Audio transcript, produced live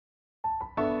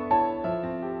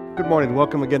Good morning.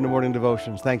 Welcome again to Morning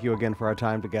Devotions. Thank you again for our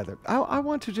time together. I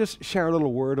want to just share a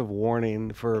little word of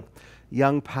warning for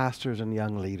young pastors and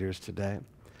young leaders today.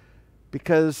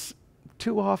 Because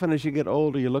too often as you get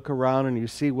older, you look around and you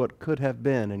see what could have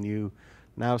been, and you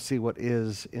now see what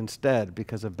is instead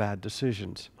because of bad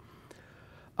decisions.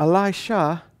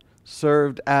 Elisha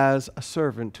served as a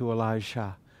servant to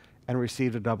Elijah and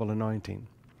received a double anointing.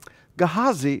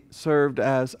 Gehazi served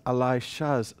as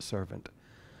Elisha's servant.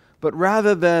 But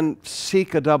rather than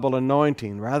seek a double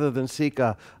anointing, rather than seek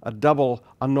a double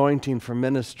anointing for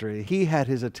ministry, he had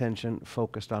his attention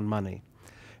focused on money.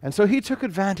 And so he took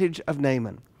advantage of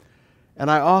Naaman.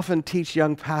 And I often teach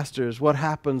young pastors what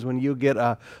happens when you get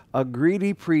a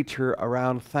greedy preacher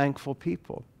around thankful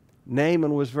people.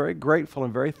 Naaman was very grateful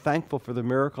and very thankful for the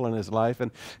miracle in his life,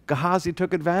 and Gehazi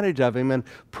took advantage of him and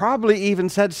probably even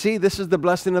said, "See, this is the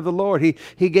blessing of the Lord.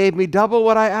 He gave me double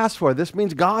what I asked for. This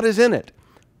means God is in it."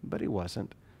 But he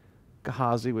wasn't.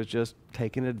 Gehazi was just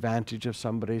taking advantage of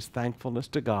somebody's thankfulness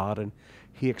to God, and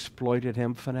he exploited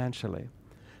him financially.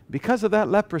 Because of that,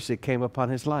 leprosy came upon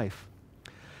his life.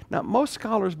 Now, most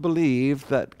scholars believe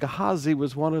that Gehazi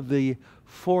was one of the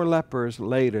 4 lepers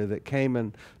later that came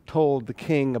and told the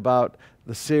king about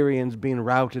the Syrians being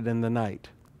routed in the night.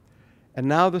 And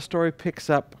now the story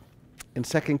picks up in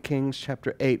 2 Kings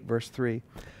chapter 8, verse 3.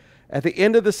 At the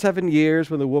end of the 7 years,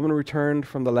 when the woman returned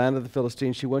from the land of the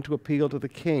Philistines, she went to appeal to the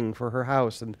king for her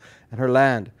house and her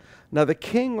land. Now the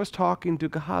king was talking to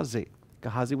Gehazi.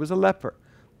 Gehazi was a leper,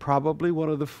 probably one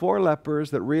of the 4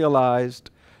 lepers that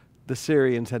realized the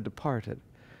Syrians had departed.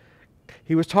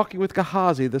 He was talking with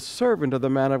Gehazi, the servant of the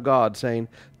man of God, saying,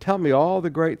 "Tell me all the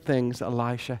great things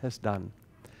Elisha has done."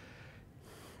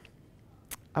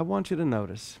 I want you to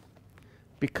notice,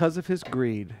 because of his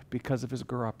greed, because of his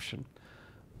corruption,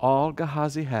 all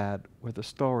Gehazi had were the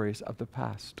stories of the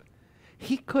past.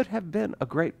 He could have been a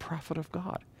great prophet of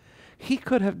God. He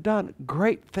could have done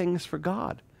great things for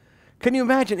God. Can you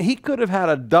imagine? He could have had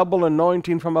a double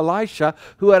anointing from Elisha,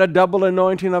 who had a double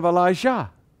anointing of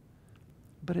Elijah.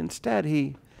 But instead,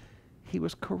 he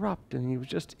was corrupt, and he was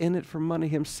just in it for money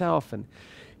himself, and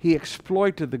he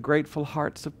exploited the grateful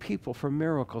hearts of people for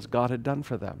miracles God had done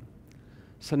for them.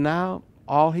 So now,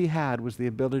 all he had was the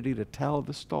ability to tell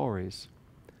the stories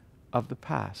of the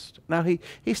past. Now he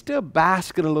still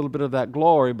basked in a little bit of that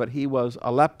glory, but he was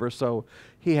a leper, so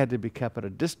he had to be kept at a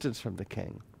distance from the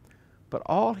king. But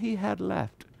all he had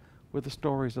left were the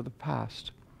stories of the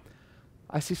past.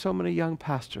 I see so many young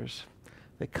pastors.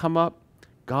 They come up,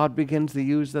 God begins to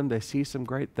use them, they see some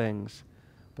great things,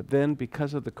 but then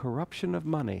because of the corruption of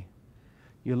money,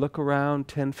 you look around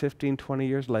 10, 15, 20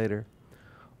 years later,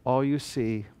 all you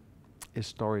see is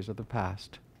stories of the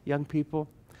past. Young people,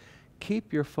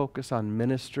 keep your focus on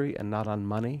ministry and not on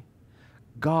money.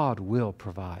 God will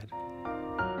provide.